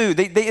them food.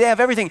 They have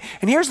everything.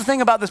 And here's the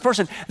thing about this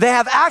person. They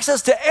have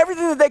access to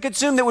everything that they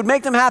consume that would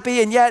make them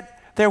happy, and yet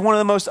they're one of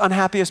the most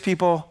unhappiest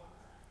people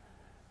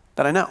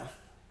that I know.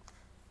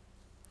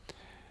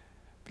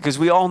 Because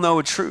we all know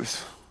a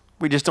truth.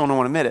 We just don't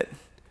want to admit it.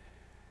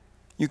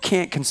 You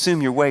can't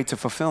consume your way to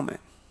fulfillment.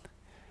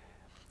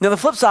 Now, the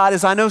flip side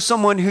is I know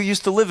someone who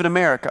used to live in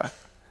America.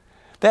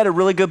 They had a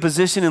really good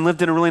position and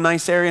lived in a really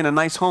nice area in a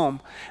nice home.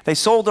 They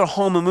sold their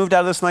home and moved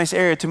out of this nice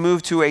area to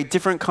move to a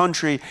different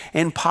country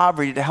in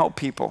poverty to help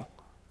people.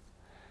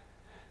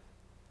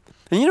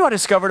 And you know what I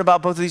discovered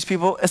about both of these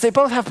people is they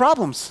both have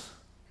problems.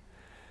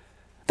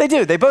 They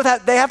do. They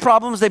have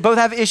problems. They both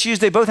have issues.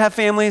 They both have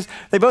families.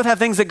 They both have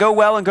things that go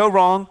well and go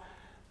wrong.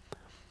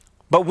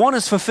 But one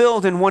is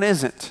fulfilled and one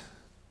isn't.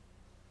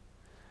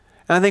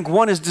 And I think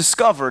one has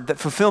discovered that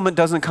fulfillment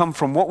doesn't come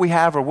from what we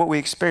have or what we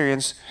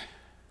experience,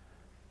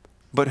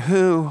 but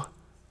who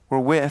we're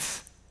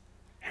with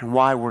and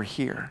why we're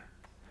here.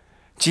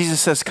 Jesus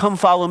says, come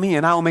follow me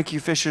and I will make you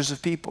fishers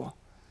of people.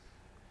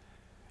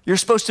 You're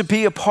supposed to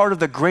be a part of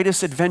the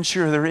greatest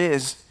adventure there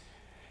is.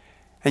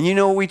 And you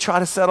know what we try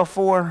to settle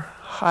for?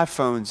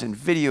 iPhones and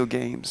video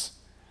games,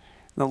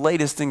 the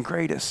latest and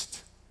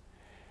greatest.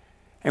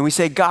 And we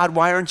say, God,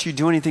 why aren't you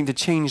doing anything to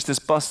change this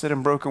busted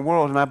and broken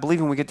world? And I believe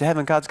when we get to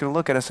heaven, God's going to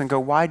look at us and go,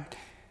 why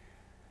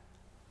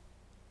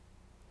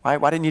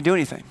didn't you do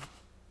anything?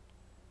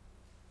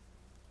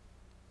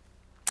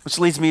 Which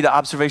leads me to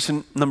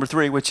observation number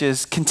 3, which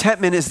is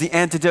contentment is the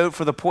antidote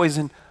for the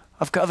poison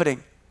of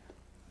coveting.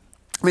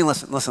 I mean,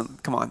 listen,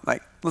 come on.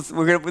 Like, this is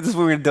what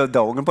we're going to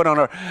do. We're going to put on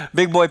our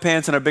big boy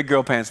pants and our big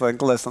girl pants.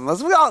 Like, listen,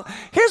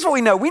 here's what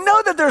we know. We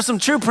know that there's some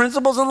true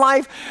principles in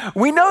life.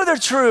 We know they're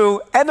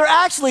true, and they're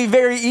actually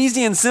very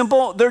easy and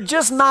simple. They're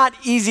just not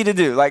easy to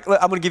do. Like,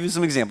 I'm going to give you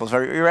some examples.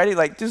 Are you ready?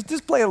 Like,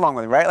 just play along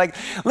with me, right? Like,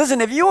 listen,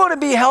 if you want to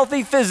be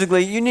healthy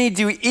physically, you need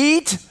to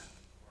eat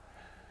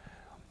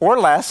or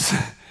less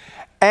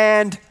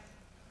and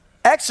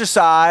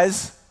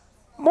exercise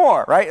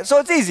more, right? So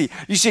it's easy.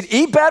 You should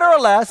eat better or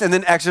less and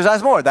then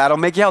exercise more. That'll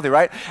make you healthy,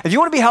 right? If you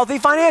want to be healthy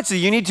financially,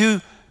 you need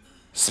to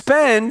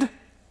spend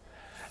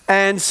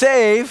and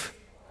save.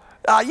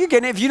 You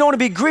get it. If you don't want to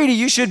be greedy,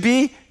 you should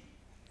be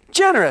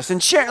generous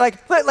and share. Like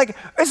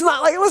it's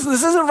not like, listen,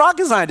 this isn't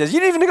rocket science. You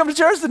didn't even come to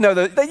church to know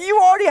that you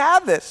already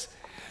have this.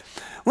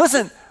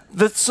 Listen,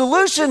 the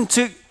solution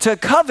to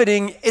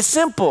coveting is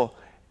simple.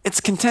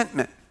 It's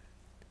contentment.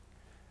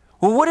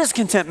 Well, what is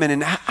contentment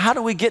and how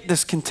do we get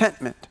this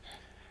contentment?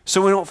 So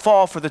we don't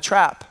fall for the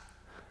trap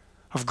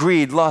of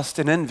greed, lust,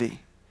 and envy.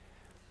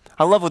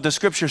 I love what the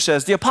scripture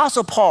says. The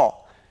Apostle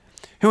Paul,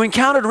 who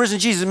encountered a risen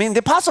Jesus. I mean,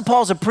 the Apostle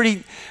Paul's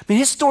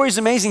his story is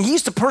amazing. He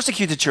used to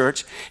persecute the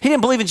church. He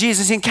didn't believe in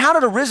Jesus. He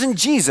encountered a risen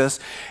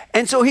Jesus.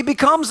 And so he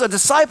becomes a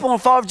disciple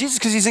and follower of Jesus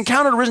because he's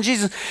encountered a risen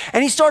Jesus.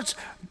 And he starts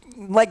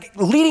like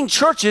leading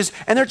churches,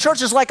 and their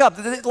churches like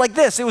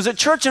this. It was a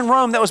church in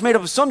Rome that was made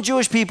up of some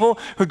Jewish people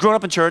who'd grown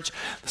up in church,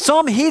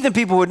 some heathen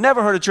people who had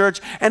never heard of church,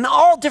 and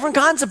all different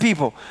kinds of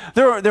people.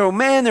 There were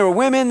men, there were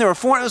women, there were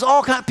foreigners, it was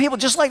all kinds of people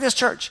just like this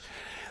church.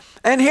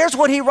 And here's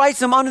what he writes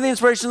them under the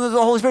inspiration of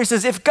the Holy Spirit. He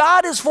says, if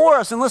God is for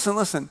us, and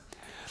listen,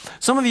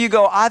 some of you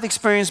go, I've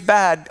experienced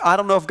bad, I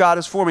don't know if God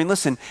is for me.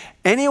 Listen,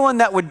 anyone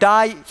that would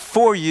die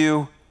for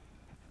you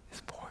is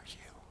for you.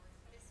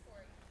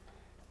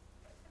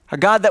 A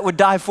God that would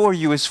die for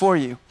you is for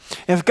you.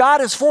 If God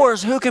is for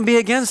us, who can be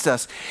against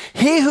us?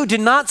 He who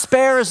did not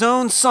spare his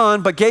own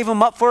son, but gave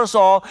him up for us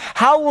all,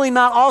 how will he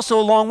not also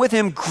along with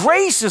him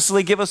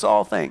graciously give us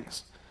all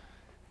things?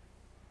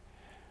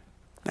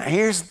 Now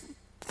here's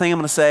the thing I'm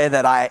going to say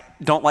that I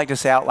don't like to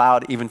say out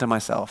loud even to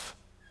myself.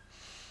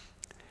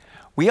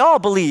 We all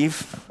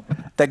believe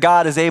that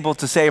God is able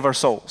to save our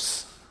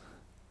souls.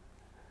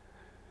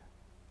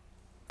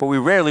 But we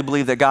rarely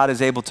believe that God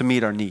is able to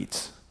meet our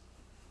needs.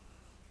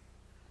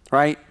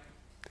 Right?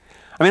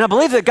 I mean, I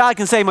believe that God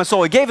can save my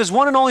soul. He gave his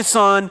one and only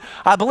son.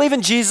 I believe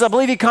in Jesus. I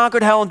believe he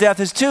conquered hell and death.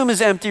 His tomb is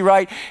empty,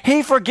 right?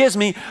 He forgives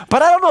me.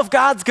 But I don't know if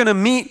God's going to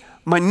meet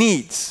my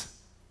needs.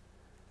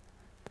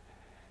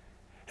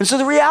 And so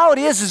the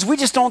reality is we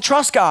just don't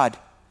trust God.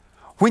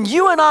 When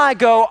you and I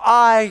go,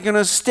 I'm going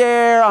to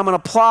stare, I'm going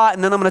to plot,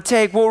 and then I'm going to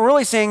take, what we're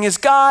really saying is,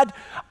 God,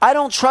 I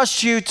don't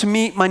trust you to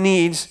meet my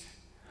needs.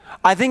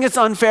 I think it's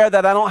unfair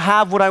that I don't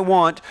have what I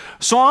want.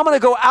 So I'm going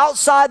to go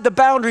outside the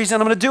boundaries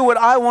and I'm going to do what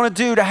I want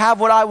to do to have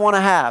what I want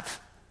to have.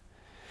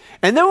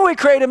 And then when we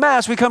create a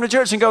mess, we come to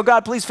church and go,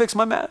 God, please fix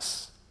my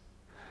mess.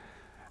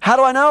 How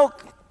do I know?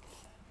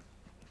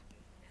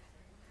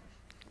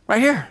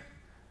 Right here.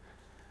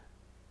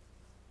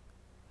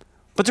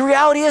 But the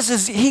reality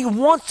is he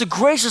wants to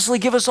graciously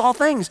give us all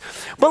things.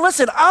 But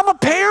listen, I'm a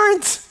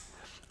parent.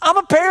 I'm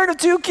a parent of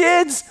 2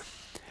 kids.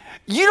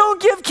 You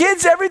don't give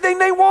kids everything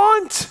they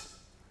want.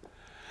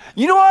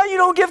 You know why you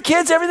don't give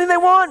kids everything they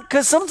want?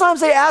 Because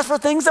sometimes they ask for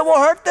things that will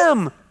hurt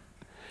them.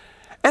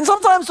 And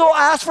sometimes they'll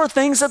ask for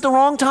things at the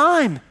wrong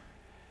time.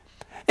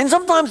 And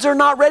sometimes they're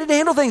not ready to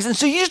handle things. And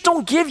so you just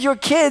don't give your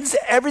kids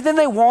everything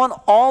they want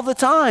all the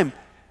time.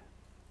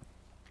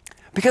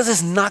 Because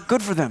it's not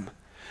good for them.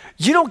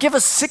 You don't give a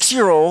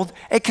 6-year-old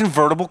a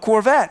convertible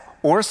Corvette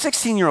or a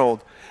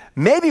 16-year-old.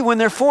 Maybe when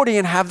they're 40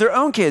 and have their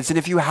own kids. And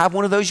if you have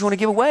one of those you want to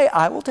give away,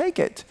 I will take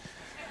it.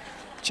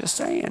 Just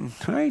saying,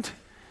 right?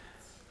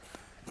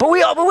 But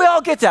we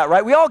all get that,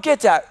 right? We all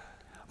get that.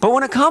 But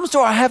when it comes to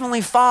our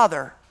Heavenly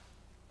Father,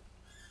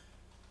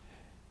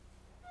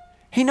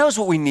 He knows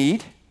what we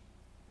need,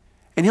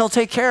 and He'll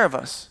take care of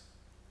us.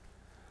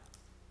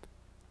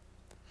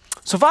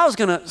 So if I was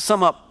going to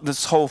sum up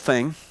this whole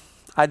thing,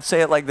 I'd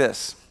say it like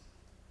this.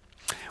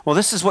 Well,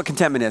 this is what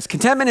contentment is.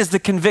 Contentment is the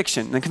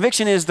conviction. The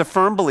conviction is the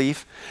firm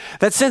belief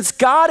that since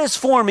God is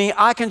for me,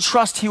 I can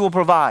trust He will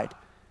provide.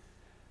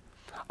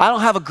 I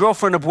don't have a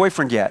girlfriend or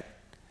boyfriend yet.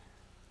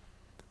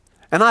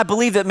 And I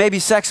believe that maybe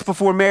sex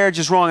before marriage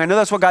is wrong. I know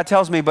that's what God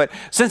tells me, but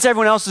since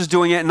everyone else is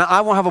doing it and I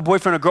won't have a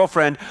boyfriend or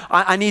girlfriend,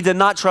 I need to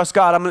not trust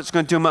God. I'm just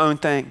going to do my own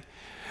thing.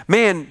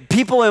 Man,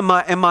 people in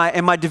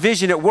my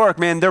division at work,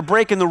 man, they're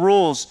breaking the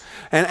rules.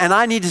 And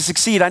I need to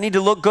succeed. I need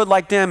to look good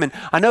like them. And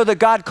I know that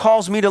God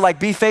calls me to like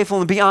be faithful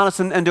and be honest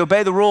and to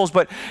obey the rules.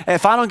 But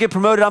if I don't get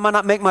promoted, I might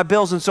not make my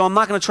bills. And so I'm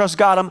not going to trust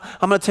God.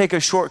 I'm going to take a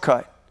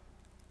shortcut.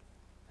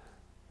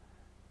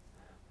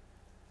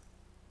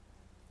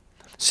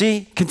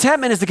 See,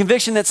 contentment is the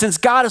conviction that since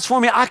God is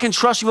for me, I can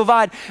trust you to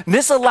provide. And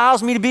this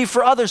allows me to be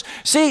for others.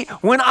 See,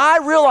 when I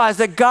realize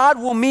that God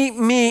will meet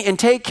me and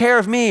take care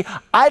of me,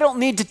 I don't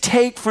need to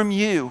take from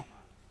you.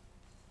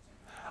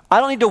 I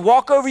don't need to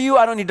walk over you.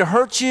 I don't need to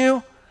hurt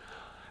you.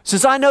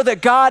 Since I know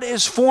that God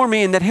is for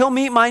me and that He'll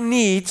meet my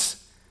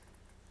needs,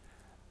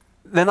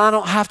 then I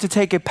don't have to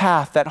take a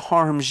path that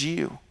harms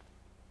you.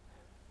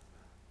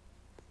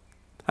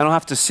 I don't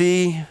have to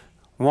see,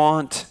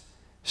 want,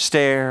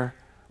 stare,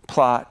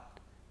 plot,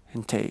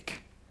 and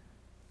take.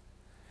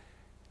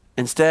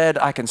 Instead,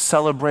 I can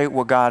celebrate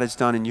what God has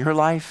done in your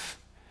life,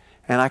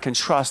 and I can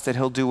trust that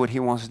He'll do what He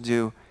wants to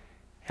do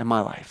in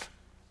my life.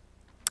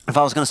 If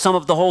I was going to sum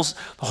up the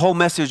whole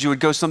message, you would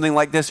go something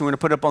like this, and we're going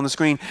to put it up on the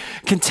screen.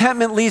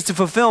 Contentment leads to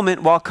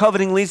fulfillment, while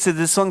coveting leads to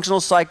the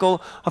dysfunctional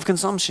cycle of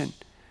consumption.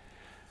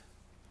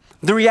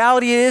 The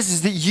reality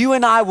is that you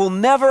and I will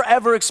never,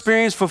 ever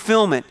experience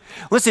fulfillment.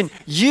 Listen,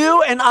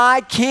 you and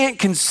I can't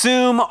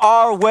consume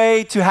our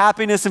way to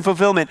happiness and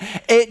fulfillment.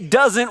 It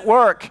doesn't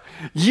work.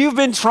 You've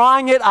been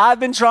trying it, I've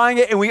been trying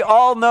it, and we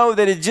all know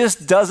that it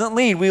just doesn't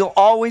lead. We'll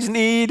always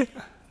need.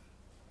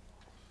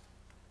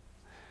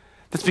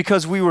 That's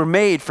because we were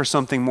made for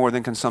something more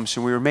than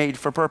consumption. We were made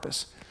for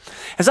purpose.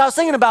 As I was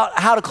thinking about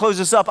how to close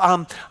this up,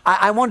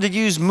 I wanted to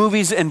use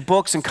movies and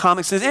books and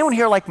comics. Does anyone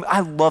here like,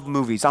 I love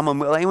movies.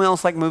 Anyone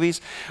else like movies?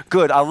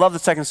 Good. I love the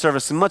second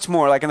service and much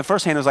more. Like in the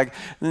first service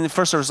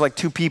was like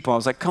 2 people. I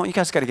was like, come on, you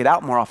guys got to get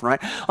out more often,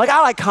 right? Like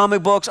I like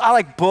comic books. I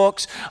like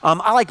books.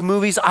 I like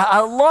movies. I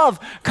love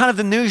kind of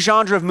the new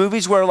genre of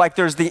movies where like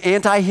there's the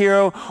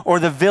anti-hero or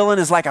the villain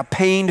is like a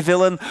pained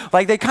villain.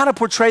 Like they kind of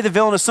portray the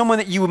villain as someone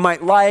that you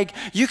might like.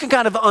 You can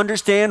kind of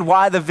understand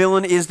why the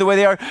villain is the way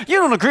they are. You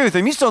don't agree with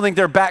them. You still think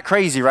they're bat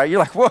crazy, right? You're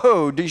like,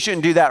 whoa, you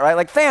shouldn't do that, right?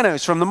 Like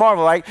Thanos from the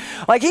Marvel, right?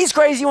 Like he's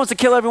crazy, he wants to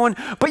kill everyone,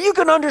 but you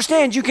can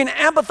understand, you can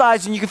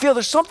empathize, and you can feel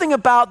there's something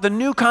about the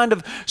new kind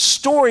of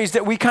stories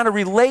that we kind of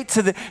relate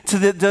to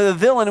the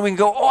villain, and we can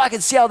go, oh, I can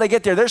see how they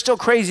get there. They're still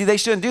crazy, they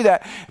shouldn't do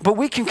that. But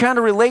we can kind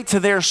of relate to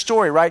their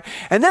story, right?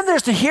 And then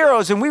there's the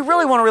heroes, and we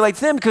really want to relate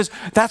to them because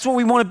that's what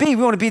we want to be.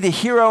 We want to be the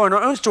hero in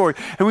our own story.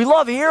 And we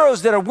love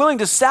heroes that are willing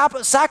to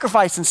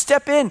sacrifice and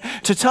step in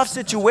to tough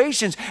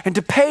situations and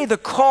to pay the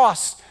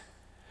cost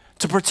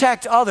to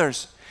protect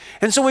others.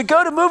 And so we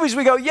go to movies,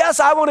 we go, yes,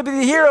 I want to be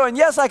the hero, and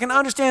yes, I can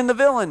understand the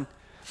villain.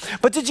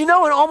 But did you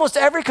know in almost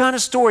every kind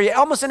of story,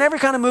 almost in every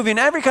kind of movie, in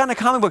every kind of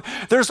comic book,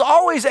 there's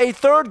always a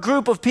third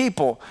group of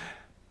people.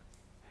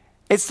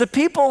 It's the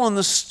people in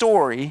the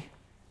story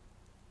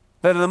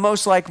that are the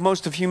most like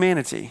most of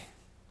humanity.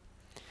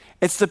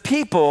 It's the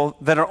people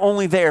that are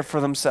only there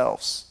for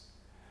themselves.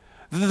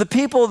 They're the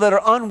people that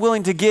are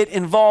unwilling to get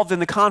involved in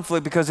the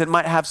conflict because it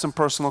might have some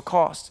personal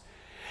cost.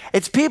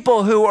 It's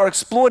people who are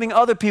exploiting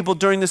other people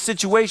during the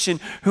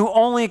situation who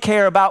only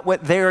care about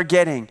what they're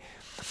getting.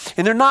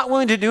 And they're not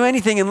willing to do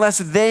anything unless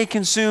they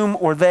consume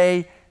or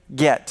they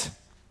get.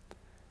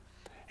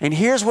 And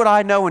here's what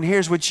I know and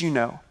here's what you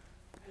know.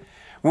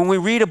 When we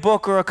read a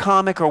book or a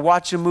comic or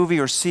watch a movie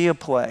or see a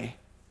play,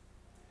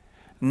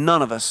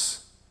 none of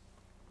us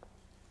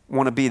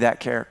want to be that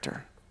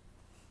character.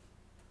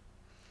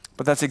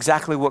 But that's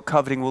exactly what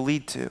coveting will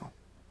lead to,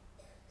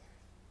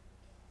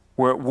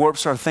 where it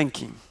warps our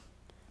thinking.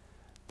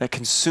 that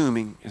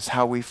consuming is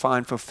how we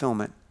find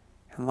fulfillment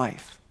in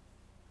life.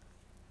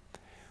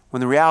 When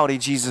the reality,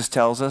 Jesus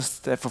tells us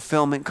that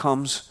fulfillment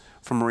comes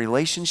from a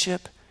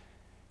relationship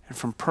and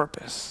from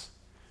purpose,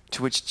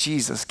 to which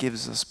Jesus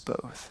gives us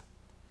both.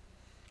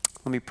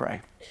 Let me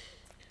pray.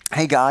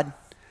 Hey, God,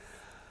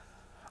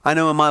 I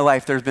know in my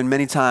life there's been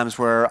many times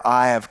where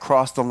I have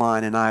crossed the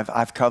line and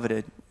I've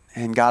coveted.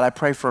 And God, I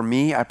pray for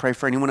me. I pray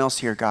for anyone else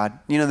here, God.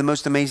 You know, the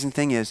most amazing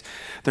thing is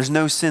there's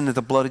no sin that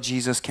the blood of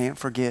Jesus can't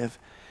forgive.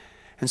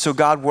 And so,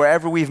 God,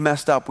 wherever we've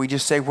messed up, we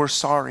just say we're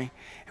sorry.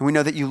 And we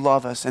know that you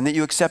love us and that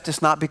you accept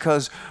us not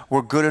because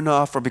we're good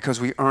enough or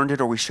because we earned it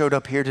or we showed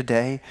up here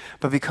today,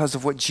 but because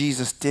of what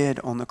Jesus did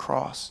on the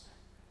cross.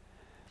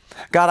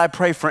 God, I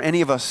pray for any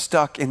of us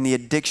stuck in the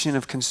addiction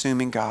of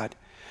consuming, God.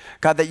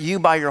 God, that you,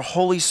 by your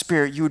Holy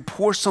Spirit, you would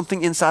pour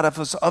something inside of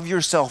us of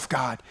yourself,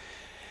 God,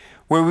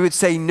 where we would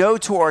say no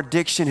to our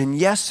addiction and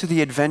yes to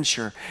the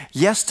adventure,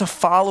 yes to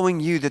following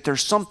you, that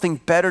there's something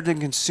better than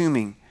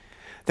consuming,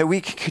 that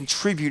we can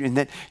contribute and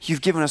that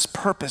you've given us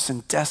purpose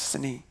and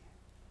destiny.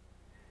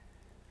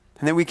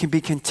 And that we can be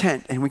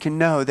content and we can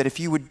know that if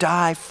you would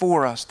die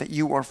for us, that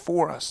you are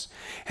for us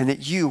and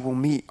that you will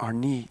meet our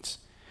needs.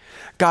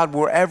 God,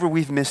 wherever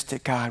we've missed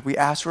it, God, we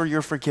ask for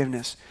your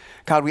forgiveness.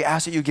 God, we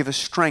ask that you give us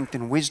strength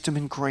and wisdom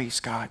and grace,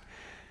 God,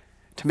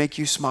 to make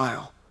you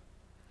smile.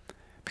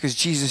 Because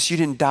Jesus, you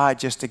didn't die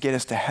just to get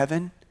us to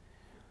heaven.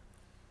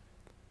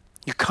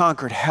 You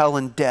conquered hell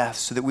and death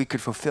so that we could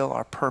fulfill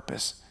our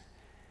purpose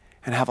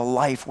and have a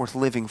life worth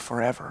living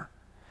forever.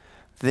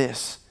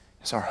 This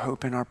is our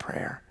hope and our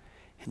prayer.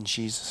 In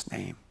Jesus'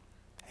 name,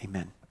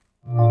 amen.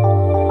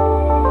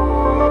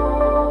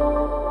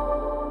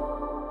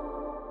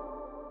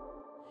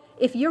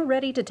 If you're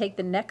ready to take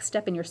the next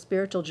step in your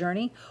spiritual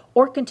journey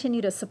or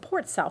continue to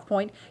support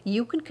SouthPoint,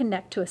 you can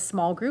connect to a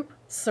small group,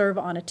 serve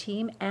on a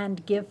team,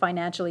 and give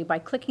financially by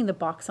clicking the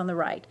box on the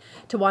right.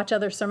 To watch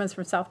other sermons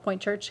from SouthPoint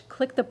Church,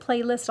 click the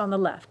playlist on the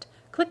left.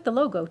 Click the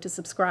logo to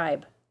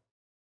subscribe.